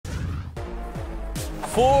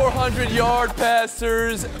400-yard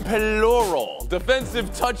passers, plural.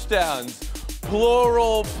 Defensive touchdowns,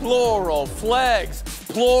 plural, plural. Flags,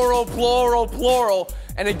 plural, plural, plural.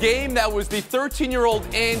 And a game that was the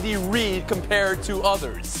 13-year-old Andy Reid compared to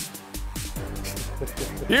others.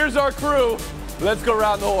 Here's our crew. Let's go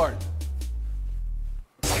around the horn.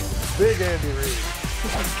 Big Andy Reid.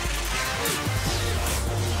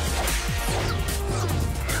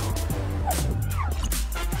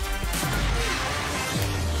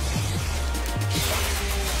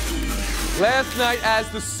 Last night as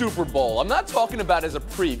the Super Bowl. I'm not talking about as a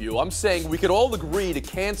preview. I'm saying we could all agree to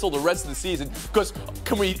cancel the rest of the season because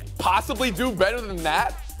can we possibly do better than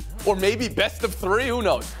that? Or maybe best of 3? Who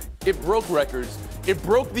knows? It broke records. It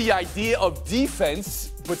broke the idea of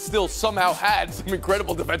defense, but still somehow had some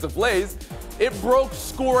incredible defensive plays. It broke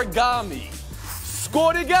scorigami.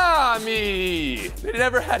 Scorigami! They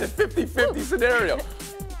never had a 50-50 scenario.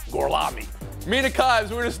 Gorlami. Mina Kimes,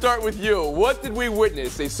 we're going to start with you. What did we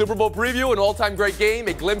witness? A Super Bowl preview, an all-time great game,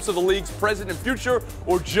 a glimpse of the league's present and future,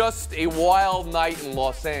 or just a wild night in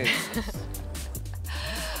Los Angeles?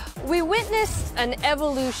 We witnessed an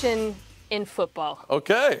evolution in football.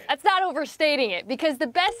 Okay. That's not overstating it, because the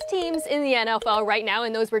best teams in the NFL right now,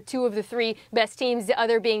 and those were 2 of the 3 best teams, the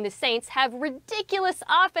other being the Saints, have ridiculous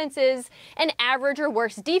offenses and average or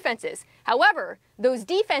worse defenses. However, those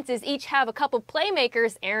defenses each have a couple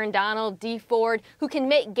playmakers, Aaron Donald, Dee Ford, who can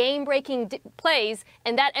make game-breaking plays,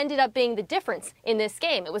 and that ended up being the difference in this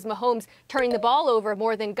game. It was Mahomes turning the ball over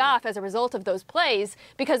more than Goff as a result of those plays,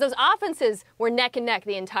 because those offenses were neck and neck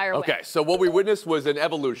the entire way. Okay, so what we witnessed was an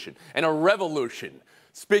evolution and a revolution.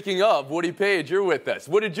 Speaking of, Woody Page, you're with us.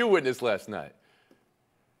 What did you witness last night?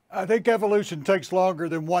 I think evolution takes longer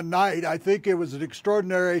than one night. I think it was an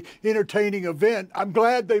extraordinary, entertaining event. I'm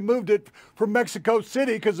glad they moved it from Mexico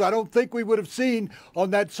City because I don't think we would have seen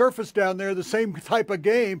on that surface down there the same type of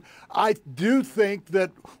game. I do think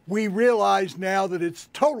that we realize now that it's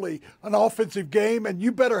totally an offensive game, and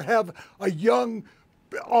you better have a young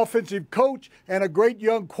offensive coach and a great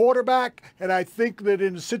young quarterback. And I think that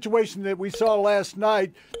in the situation that we saw last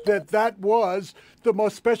night, that was the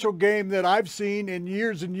most special game that I've seen in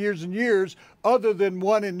years and years and years, other than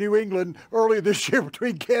one in New England earlier this year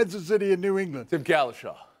between Kansas City and New England. Tim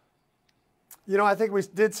Kalishaw. You know, I think we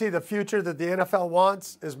did see the future that the NFL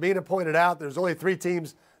wants. As Mina pointed out, there's only 3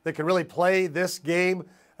 teams that can really play this game.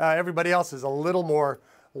 Everybody else is a little more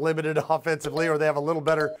limited offensively, or they have a little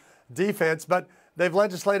better defense. But they've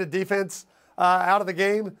legislated defense out of the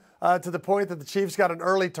game to the point that the Chiefs got an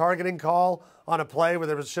early targeting call on a play where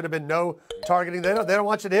there should have been no targeting. They don't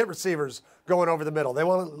want you to hit receivers going over the middle. They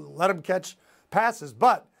want to let them catch passes.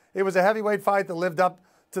 But it was a heavyweight fight that lived up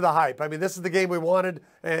to the hype. I mean, this is the game we wanted,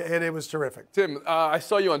 and it was terrific. Tim, I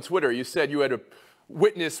saw you on Twitter. You said you had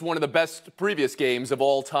witnessed one of the best previous games of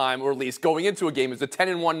all time, or at least going into a game. It was the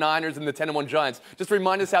 10-1 Niners and the 10-1 Giants. Just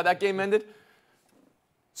remind us how that game ended.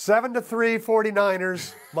 7-3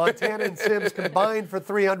 49ers. Montana and Sims combined for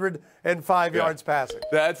 305 yards passing.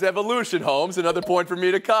 That's evolution, Holmes. Another point for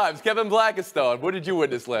Mina Kimes. Kevin Blackistone, what did you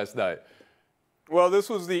witness last night? Well, this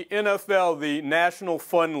was the NFL, the National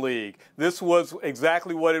Fun League. This was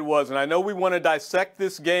exactly what it was. And I know we want to dissect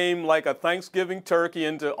this game like a Thanksgiving turkey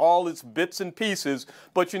into all its bits and pieces.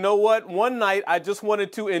 But you know what? One night I just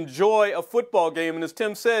wanted to enjoy a football game. And as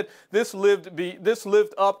Tim said, this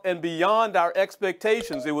lived up and beyond our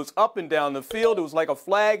expectations. It was up and down the field. It was like a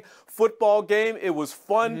flag football game. It was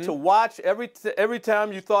fun to watch. Every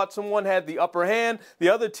time you thought someone had the upper hand, the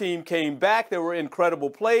other team came back. There were incredible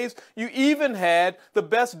plays. You even had the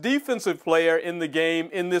best defensive player in the game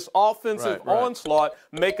in this offensive onslaught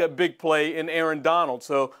make a big play in Aaron Donald.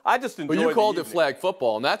 So I just enjoyed it. Well, you called it flag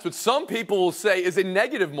football, and that's what some people will say is a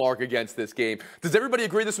negative mark against this game. Does everybody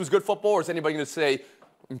agree this was good football, or is anybody going to say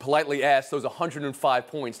and politely ask those 105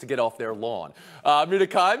 points to get off their lawn? Mina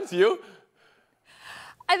Kimes, you?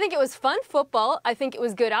 I think it was fun football. I think it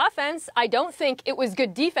was good offense. I don't think it was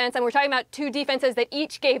good defense. And we're talking about 2 defenses that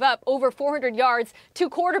each gave up over 400 yards, 2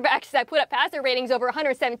 quarterbacks that put up passer ratings over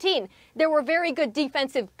 117. There were very good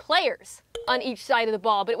defensive players on each side of the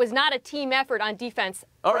ball, but it was not a team effort on defense.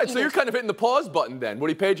 All right, so you're kind of hitting the pause button then.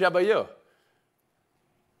 Woody Page, how about you?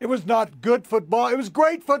 It was not good football. It was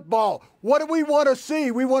great football. What do we want to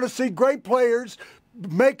see? We want to see great players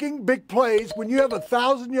making big plays. When you have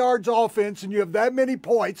 1,000 yards offense and you have that many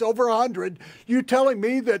points, over 100, you telling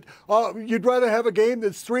me that you'd rather have a game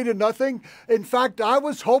that's 3-0? In fact, I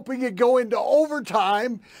was hoping it'd go into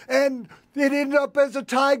overtime, and it ended up as a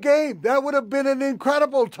tie game. That would have been an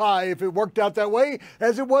incredible tie if it worked out that way,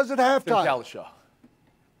 as it was at halftime.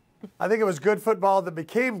 I think it was good football that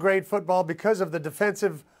became great football because of the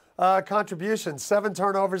defensive contributions, 7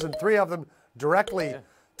 turnovers and 3 of them directly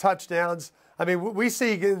touchdowns. I mean, we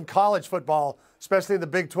see in college football, especially in the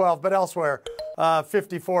Big 12, but elsewhere,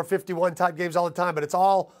 54, 51 type games all the time. But it's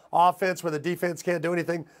all offense where the defense can't do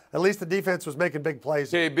anything. At least the defense was making big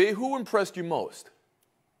plays. KB, who impressed you most?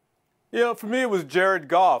 You know, for me, it was Jared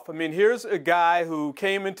Goff. I mean, here's a guy who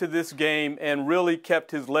came into this game and really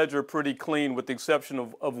kept his ledger pretty clean with the exception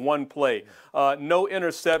of one play. No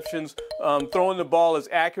interceptions, throwing the ball as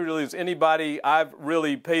accurately as anybody I've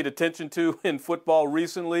really paid attention to in football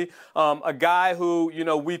recently. A guy who, you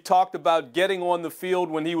know, we talked about getting on the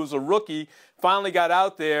field when he was a rookie, finally got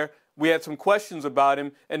out there. We had some questions about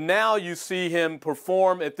him, and now you see him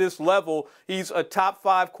perform at this level. He's a top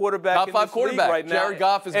 5 quarterback in this league right now. Jared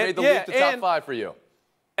Goff has made the leap to top 5 for you.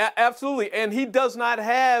 Absolutely, and he does not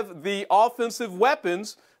have the offensive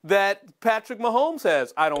weapons that Patrick Mahomes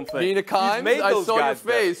has, I don't think. Nina Kimes, I saw your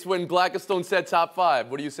face when Blackistone said top 5.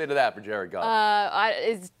 What do you say to that for Jared Goff?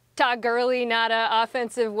 Is Todd Gurley not an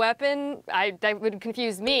offensive weapon? That would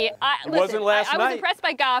confuse me. Wasn't last night. I was impressed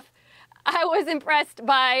by Goff. I was impressed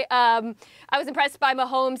by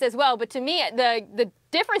Mahomes as well. But to me, the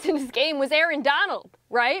difference in this game was Aaron Donald,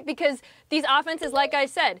 right? Because these offenses, like I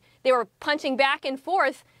said, they were punching back and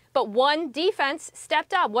forth, but one defense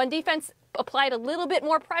stepped up. One defense applied a little bit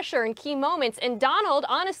more pressure in key moments, and Donald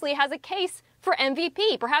honestly has a case for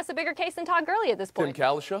MVP, perhaps a bigger case than Todd Gurley at this point. Tim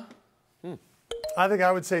Kalisha? I think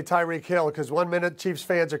I would say Tyreek Hill, because 1 minute Chiefs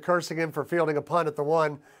fans are cursing him for fielding a punt at the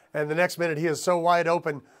 1, and the next minute he is so wide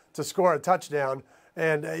open to score a touchdown.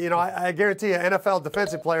 And, you know, I guarantee you NFL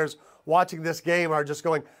defensive players watching this game are just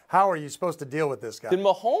going, how are you supposed to deal with this guy? Did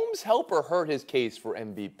Mahomes help or hurt his case for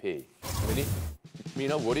MVP?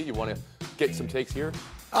 Mina, Woody, you want to get some takes here?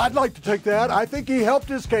 I'd like to take that. I think he helped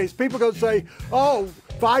his case. People going to say, oh,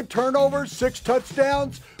 5 turnovers, 6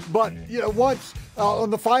 touchdowns. But, you know, once on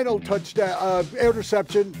the final touchdown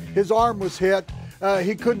interception, his arm was hit.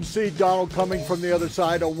 He couldn't see Donald coming from the other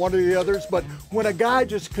side on one of the others. But when a guy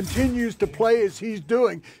just continues to play as he's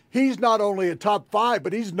doing, he's not only a top 5,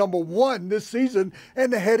 but he's number 1 this season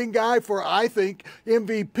and the heading guy for, I think,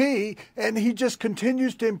 MVP. And he just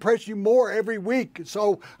continues to impress you more every week.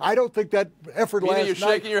 So I don't think that effort last night. You're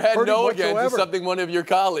shaking your head no again to whatsoever. something one of your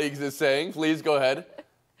colleagues is saying. Please go ahead.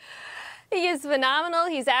 He is phenomenal.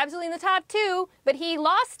 He's absolutely in the top 2, but he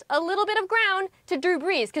lost a little bit of ground to Drew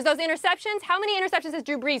Brees because those interceptions, how many interceptions has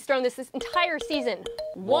Drew Brees thrown this entire season?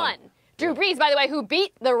 1. Drew Brees, by the way, who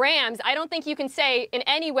beat the Rams, I don't think you can say in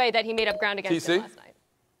any way that he made up ground against him last night.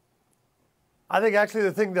 I think actually the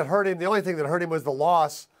only thing that hurt him was the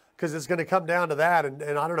loss, because it's going to come down to that. And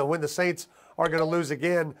I don't know when the Saints are going to lose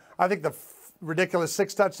again. I think the ridiculous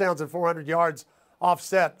 6 touchdowns and 400 yards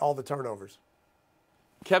offset all the turnovers.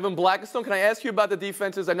 Kevin Blackistone, can I ask you about the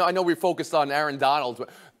defenses? I know we focused on Aaron Donald.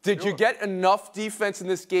 But did you get enough defense in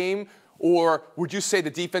this game, or would you say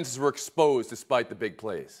the defenses were exposed despite the big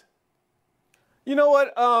plays? You know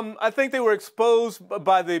what? I think they were exposed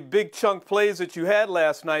by the big chunk plays that you had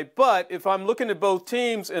last night. But if I'm looking at both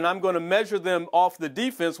teams and I'm going to measure them off the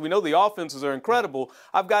defense, we know the offenses are incredible.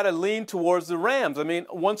 I've got to lean towards the Rams. I mean,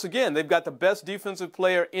 once again, they've got the best defensive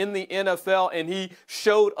player in the NFL, and he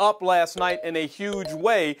showed up last night in a huge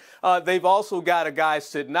way. They've also got a guy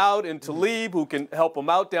sitting out in Talib who can help them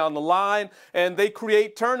out down the line, and they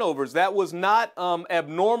create turnovers. That was not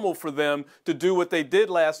abnormal for them to do what they did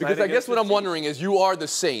last night. Because I guess what I'm wondering is, you are the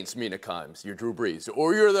Saints, Mina Kimes, you're Drew Brees,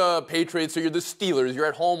 or you're the Patriots, or you're the Steelers. You're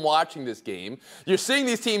at home watching this game. You're seeing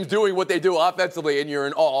these teams doing what they do offensively, and you're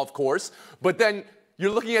in awe, of course. But then you're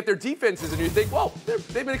looking at their defenses, and you think, well,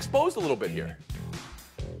 they've been exposed a little bit here.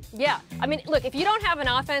 Yeah. I mean, look, if you don't have an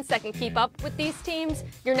offense that can keep up with these teams,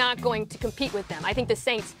 you're not going to compete with them. I think the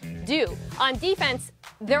Saints do. On defense,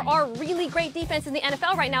 there are really great defense in the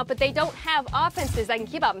NFL right now, but they don't have offenses that can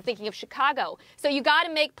keep up. I'm thinking of Chicago. So you got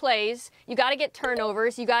to make plays, you got to get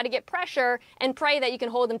turnovers, you got to get pressure, and pray that you can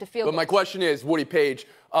hold them to field goals. But my question is, Woody Page,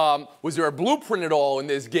 was there a blueprint at all in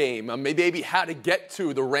this game? Maybe how to get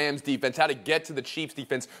to the Rams defense, how to get to the Chiefs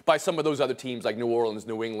defense by some of those other teams like New Orleans,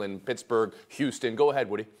 New England, Pittsburgh, Houston. Go ahead,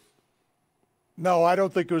 Woody. No, I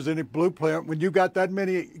don't think there was any blueprint. When you got that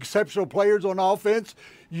many exceptional players on offense,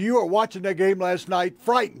 you are watching that game last night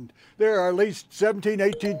frightened. There are at least 17,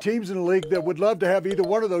 18 teams in the league that would love to have either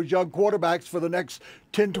one of those young quarterbacks for the next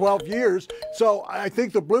 10, 12 years. So I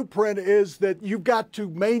think the blueprint is that you've got to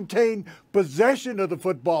maintain possession of the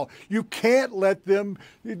football. You can't let them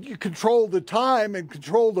control the time and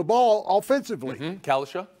control the ball offensively.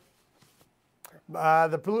 Kalisha?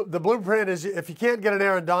 The blueprint is, if you can't get an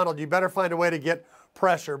Aaron Donald, you better find a way to get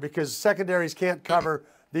pressure, because secondaries can't cover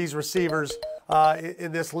these receivers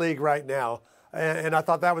in this league right now. and I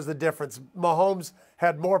thought that was the difference. Mahomes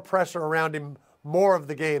had more pressure around him more of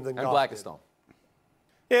the game than And Goff did. Blackistone.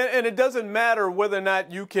 And it doesn't matter whether or not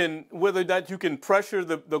you can pressure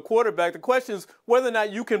the quarterback. The question is whether or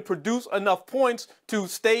not you can produce enough points to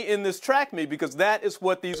stay in this track meet, because that is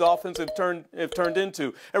what these offenses have turned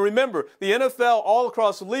into. And remember, the NFL all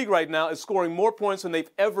across the league right now is scoring more points than they've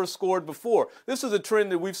ever scored before. This is a trend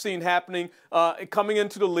that we've seen happening coming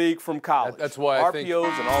into the league from college. That's why I think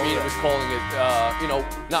RPOs and all Mina that. was calling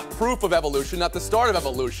it, not proof of evolution, not the start of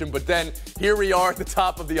evolution, but then here we are at the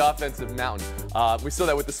top of the offensive mountain. We saw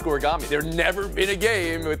that with the scoregami. There's never been a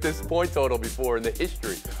game with this point total before in the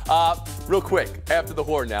history. Real quick, after the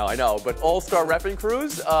horn now, I know, but all-star repping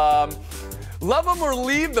crews, love them or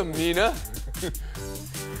leave them, Mina?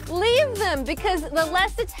 Leave them, because the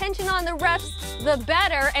less attention on the refs, the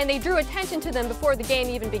better, and they drew attention to them before the game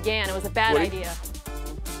even began. It was a bad idea.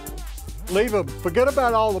 Leave them. Forget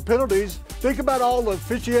about all the penalties. Think about all the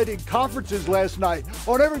officiating conferences last night.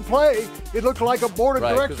 On every play, it looked like a board of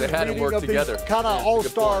Right, because directors they had to meeting work of together. these kind of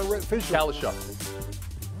all-star officials.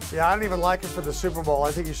 Kalisha. Yeah, I don't even like it for the Super Bowl.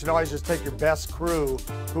 I think you should always just take your best crew,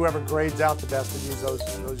 whoever grades out the best, and use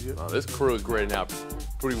those. This crew is grading out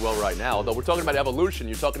pretty well right now. Although we're talking about evolution,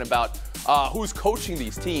 you're talking about who's coaching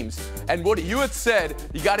these teams. And what you had said,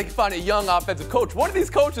 you got to find a young offensive coach. One of these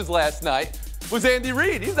coaches last night was Andy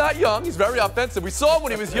Reid. He's not young. He's very offensive. We saw him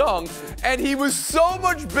when he was young, and he was so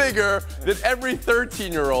much bigger than every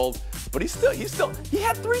 13-year-old. But he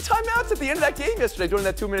had 3 timeouts at the end of that game yesterday during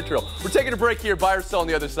that 2-minute drill. We're taking a break here. Buy or sell on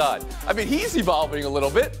the other side. I mean, he's evolving a little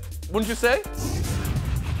bit, wouldn't you say?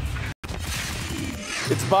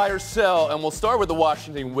 It's buy or sell, and we'll start with the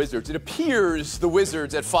Washington Wizards. It appears the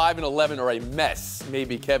Wizards at 5-11 are a mess.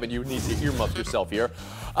 Maybe, Kevin, you need to earmuff yourself here.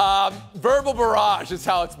 Verbal barrage is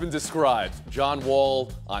how it's been described. John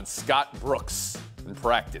Wall on Scott Brooks in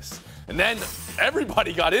practice. And then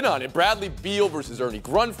everybody got in on it. Bradley Beal versus Ernie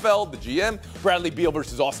Grunfeld, the GM. Bradley Beal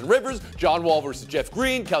versus Austin Rivers. John Wall versus Jeff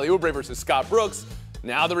Green. Kelly Oubre versus Scott Brooks.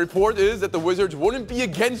 Now the report is that the Wizards wouldn't be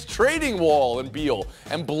against trading Wall and Beal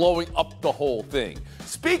and blowing up the whole thing.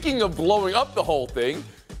 Speaking of blowing up the whole thing,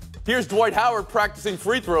 here's Dwight Howard practicing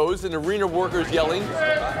free throws and arena workers yelling,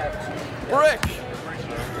 "Brick!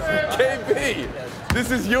 KB,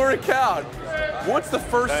 this is your account." What's the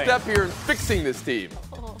first step here in fixing this team?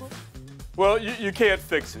 Well, you can't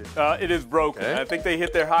fix it. It is broken. Okay. I think they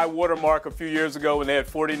hit their high water mark a few years ago when they had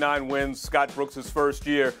 49 wins, Scott Brooks' first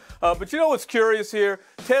year. But you know what's curious here?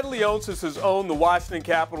 Ted Leonsis has owned the Washington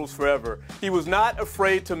Capitals forever. He was not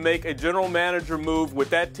afraid to make a general manager move with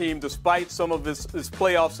that team despite some of his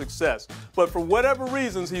playoff success. But for whatever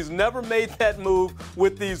reasons, he's never made that move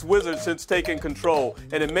with these Wizards since taking control.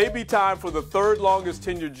 And it may be time for the third longest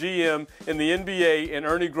tenured GM in the NBA, in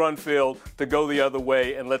Ernie Grunfeld, to go the other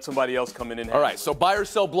way and let somebody else come in and All right, so buy or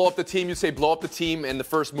sell, blow up the team. You say blow up the team, and the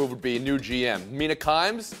first move would be a new GM. Mina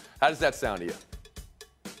Kimes, how does that sound to you?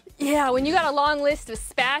 Yeah, when you got a long list of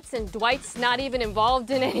spats and Dwight's not even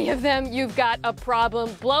involved in any of them, you've got a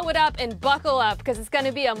problem. Blow it up and buckle up, because it's going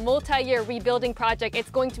to be a multi-year rebuilding project.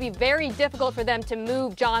 It's going to be very difficult for them to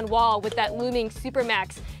move John Wall with that looming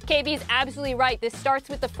supermax. KB is absolutely right. This starts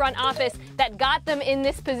with the front office that got them in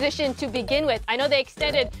this position to begin with. I know they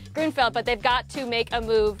extended Grunfeld, but they've got to make a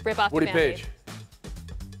move, rip off Woody the Band-Aid. Page.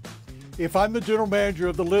 If I'm the general manager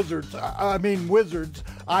of the Wizards,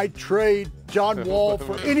 I trade John Wall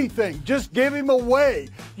for anything. Just give him away.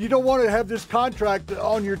 You don't want to have this contract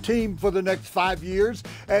on your team for the next 5 years.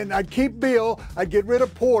 And I'd keep Bill, I'd get rid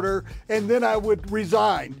of Porter, and then I would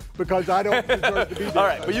resign because I don't deserve to be there. All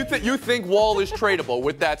right, but you think Wall is tradable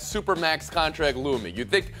with that supermax contract looming? You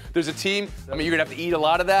think there's a team? I mean, you're gonna have to eat a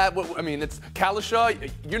lot of that. I mean, it's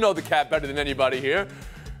Kalisha. You know the Cap better than anybody here.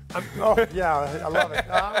 Oh, yeah, I love it.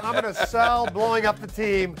 I'm going to sell blowing up the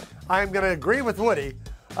team. I'm going to agree with Woody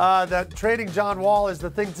that trading John Wall is the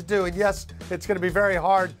thing to do. And yes, it's going to be very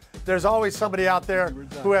hard. There's always somebody out there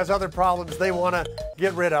who has other problems they want to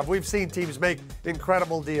get rid of. We've seen teams make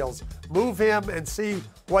incredible deals. Move him and see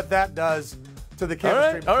what that does to the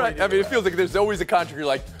chemistry. All right. I mean, it feels like there's always a contract you're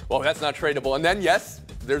like, well, that's not tradable. And then, yes,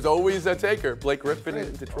 there's always a taker. Blake Griffin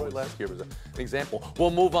in Detroit last year was an example.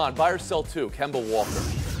 We'll move on. Buy or sell two. Kemba Walker.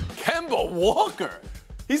 Kemba Walker.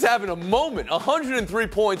 He's having a moment. 103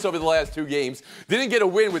 points over the last 2 games. Didn't get a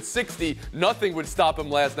win with 60. Nothing would stop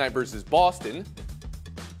him last night versus Boston.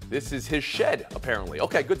 This is his shed, apparently.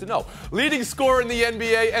 Okay, good to know. Leading scorer in the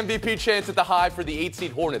NBA, MVP chance at the high for the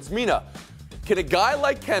 8-seed Hornets. Mina, can a guy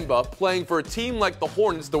like Kemba playing for a team like the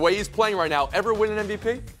Hornets, the way he's playing right now, ever win an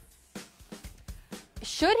MVP?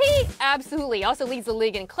 Should he? Absolutely. He also leads the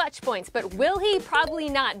league in clutch points. But will he? Probably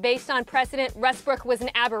not. Based on precedent, Westbrook was an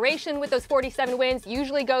aberration with those 47 wins.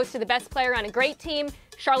 Usually goes to the best player on a great team.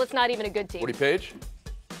 Charlotte's not even a good team. Woody Page?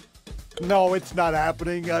 No, it's not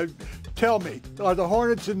happening. Tell me, are the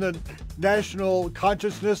Hornets in the national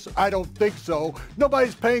consciousness? I don't think so.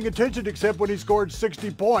 Nobody's paying attention except when he scored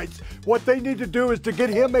 60 points. What they need to do is to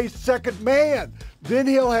get him a second man. Then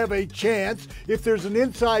he'll have a chance if there's an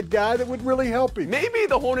inside guy that would really help him. Maybe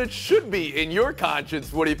the Hornets should be in your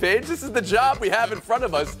conscience, Woody Page. This is the job we have in front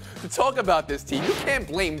of us to talk about this team. You can't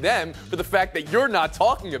blame them for the fact that you're not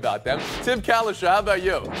talking about them. Tim Kalischer, how about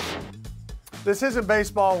you? This isn't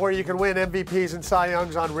baseball where you can win MVPs and Cy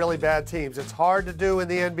Youngs on really bad teams. It's hard to do in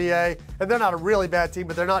the NBA, and they're not a really bad team,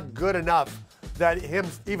 but they're not good enough that him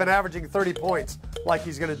even averaging 30 points like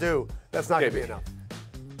he's going to do, that's not going to be enough.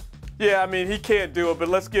 Yeah, I mean, he can't do it, but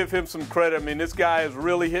let's give him some credit. I mean, this guy is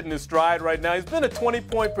really hitting his stride right now. He's been a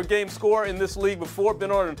 20-point-per-game scorer in this league before,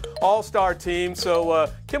 been on an all-star team, so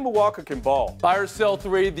Kemba Walker can ball. Buy or sell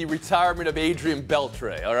 3, the retirement of Adrian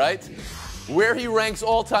Beltre, all right? Where he ranks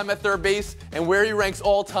all-time at third base and where he ranks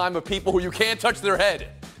all-time of people who you can't touch their head.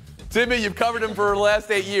 Timmy, you've covered him for the last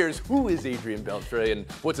 8 years. Who is Adrian Beltre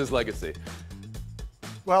and what's his legacy?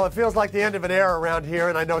 Well, it feels like the end of an era around here,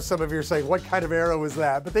 and I know some of you are saying, what kind of era was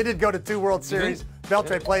that? But they did go to 2 World Series.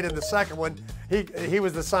 Beltre played in the second one. He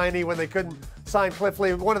was the signee when they couldn't sign Cliff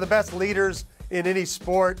Lee. One of the best leaders in any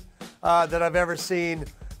sport that I've ever seen,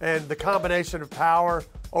 and the combination of power,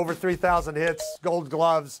 over 3,000 hits, gold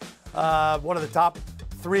gloves, one of the top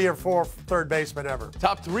 3 or 4 third basemen ever.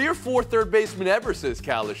 Top 3 or 4 third basemen ever, says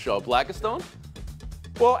Kalischer. Blackistone?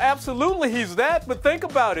 Well, absolutely he's that, but think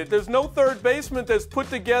about it. There's no third baseman that's put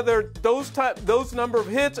together those number of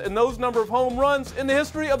hits and those number of home runs in the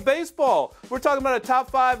history of baseball. We're talking about a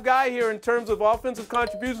top 5 guy here in terms of offensive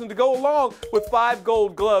contribution to go along with 5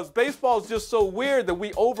 gold gloves. Baseball is just so weird that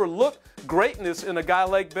we overlook greatness in a guy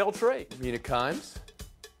like Beltre. Mina Kimes?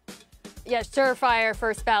 Yeah, surefire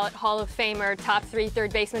first ballot Hall of Famer, top 3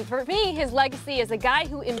 third baseman. For me, his legacy is a guy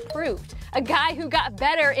who improved, a guy who got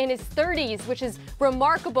better in his 30s, which is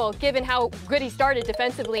remarkable given how good he started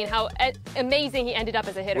defensively and how amazing he ended up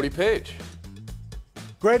as a hitter. Woody Page?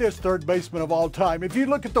 Greatest third baseman of all time. If you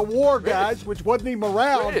look at the WAR guys, which wasn't even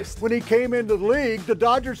around when he came into the league, the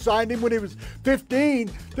Dodgers signed him when he was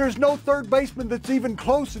 15. There's no third baseman that's even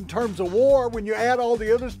close in terms of WAR. When you add all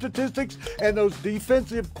the other statistics and those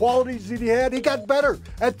defensive qualities that he had, he got better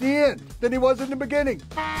at the end than he was in the beginning.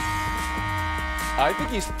 I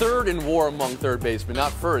think he's 3rd in WAR among third basemen,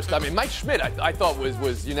 not 1st. I mean, Mike Schmidt, I thought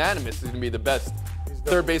was unanimous to be the best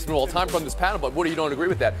third baseman of all time from this panel, but Woody, you don't agree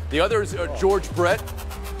with that. The others are George Brett,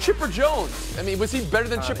 Chipper Jones. I mean, was he better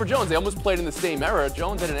than Chipper Jones? They almost played in the same era.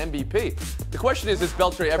 Jones had an MVP. The question is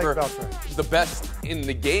Beltre ever the best in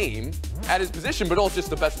the game at his position, but also just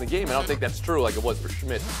the best in the game? I don't think that's true like it was for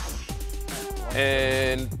Schmidt.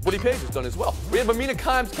 And Woody Page has done as well. We have a Mina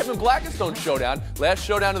Kimes, Kevin Blackistone showdown. Last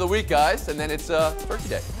showdown of the week, guys, and then it's Turkey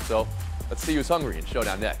Day. So let's see who's hungry in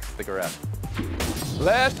showdown next. Stick around.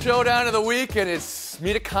 Last showdown of the week, and it's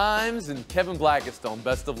Mina Kimes and Kevin Blackistone.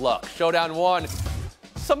 Best of luck. Showdown 1.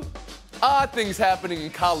 Some odd things happening in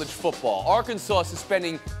college football. Arkansas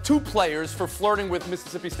suspending 2 players for flirting with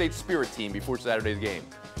Mississippi State's Spirit team before Saturday's game.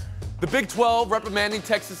 The Big 12 reprimanding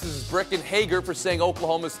Texas's Brecken Hager for saying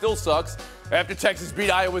Oklahoma still sucks after Texas beat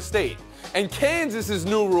Iowa State. And Kansas's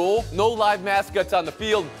new rule, no live mascots on the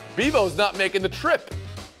field. Bevo's not making the trip.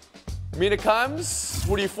 Mina Kimes,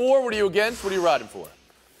 what are you for? What are you against? What are you riding for?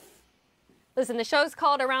 Listen, the show's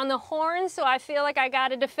called Around the Horn, so I feel like I got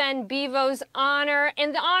to defend Bevo's honor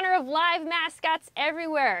and the honor of live mascots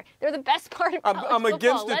everywhere. They're the best part of college I'm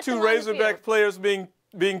against the 2 Razorback players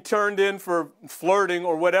being turned in for flirting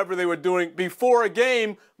or whatever they were doing before a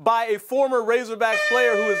game by a former Razorback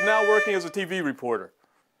player who is now working as a TV reporter.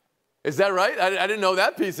 Is that right? I didn't know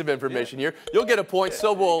that piece of information here. You'll get a point,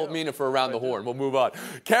 so will Mina for Around the Horn. We'll move on.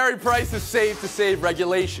 Carey Price's save to save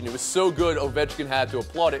regulation. It was so good, Ovechkin had to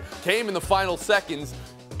applaud it. Came in the final seconds.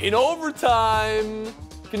 In overtime,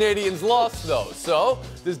 Canadians lost, though. So,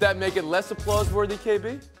 does that make it less applause-worthy,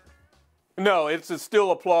 KB? No, it's still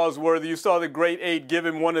applause-worthy. You saw the great 8 give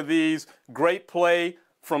him one of these. Great play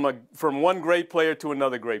from one great player to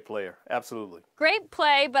another great player. Absolutely. Great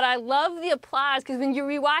play, but I love the applause because when you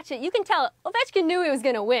rewatch it, you can tell Ovechkin knew he was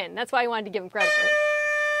going to win. That's why he wanted to give him credit for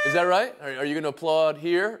it. Is that right? Are you going to applaud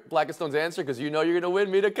here, Blackistone's answer, because you know you're going to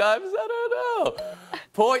win? Mina Kimes? I don't know.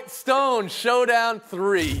 Point Stone, showdown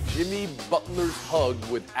 3. Jimmy Butler's hug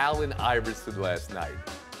with Allen Iverson last night.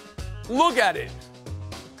 Look at it.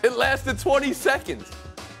 It lasted 20 seconds.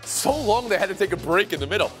 So long they had to take a break in the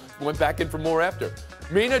middle. Went back in for more after.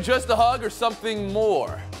 Mina, just a hug or something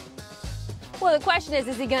more? Well, the question is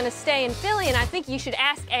he going to stay in Philly? And I think you should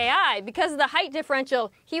ask AI. Because of the height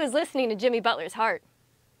differential, he was listening to Jimmy Butler's heart.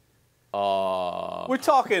 We're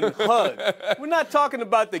talking hug. We're not talking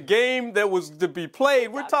about the game that was to be played.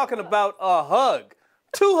 We're talking about a hug.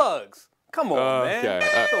 2 hugs. Come on, man.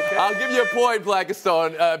 That's okay. I'll give you a point,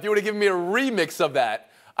 Blackistone. If you would have given me a remix of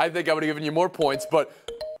that, I think I would have given you more points. But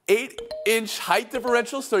 8-inch height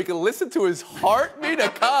differential so you can listen to his heart? Mina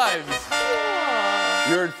Kimes.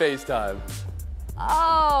 You're in FaceTime.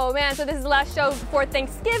 Oh, man, so this is the last show before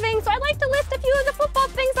Thanksgiving, so I'd like to list a few of the football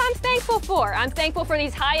things I'm thankful for. I'm thankful for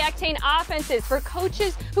these high-octane offenses, for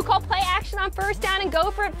coaches who call play action on first down and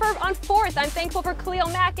go for it on fourth. I'm thankful for Khalil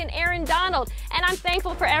Mack and Aaron Donald, and I'm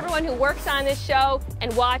thankful for everyone who works on this show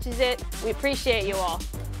and watches it. We appreciate you all.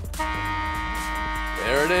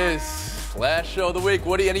 There it is. Last show of the week.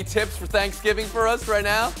 Woody, any tips for Thanksgiving for us right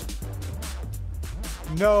now?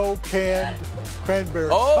 No canned cranberry.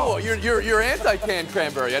 Oh, you're anti-canned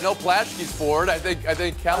cranberry. I know Plashke's for it. I think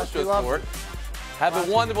Kalistra's for it. Have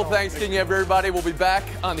a wonderful Thanksgiving, everybody. We'll be back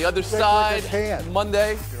on the other side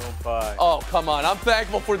Monday. Bye. Oh, come on. I'm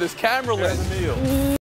thankful for this camera lens.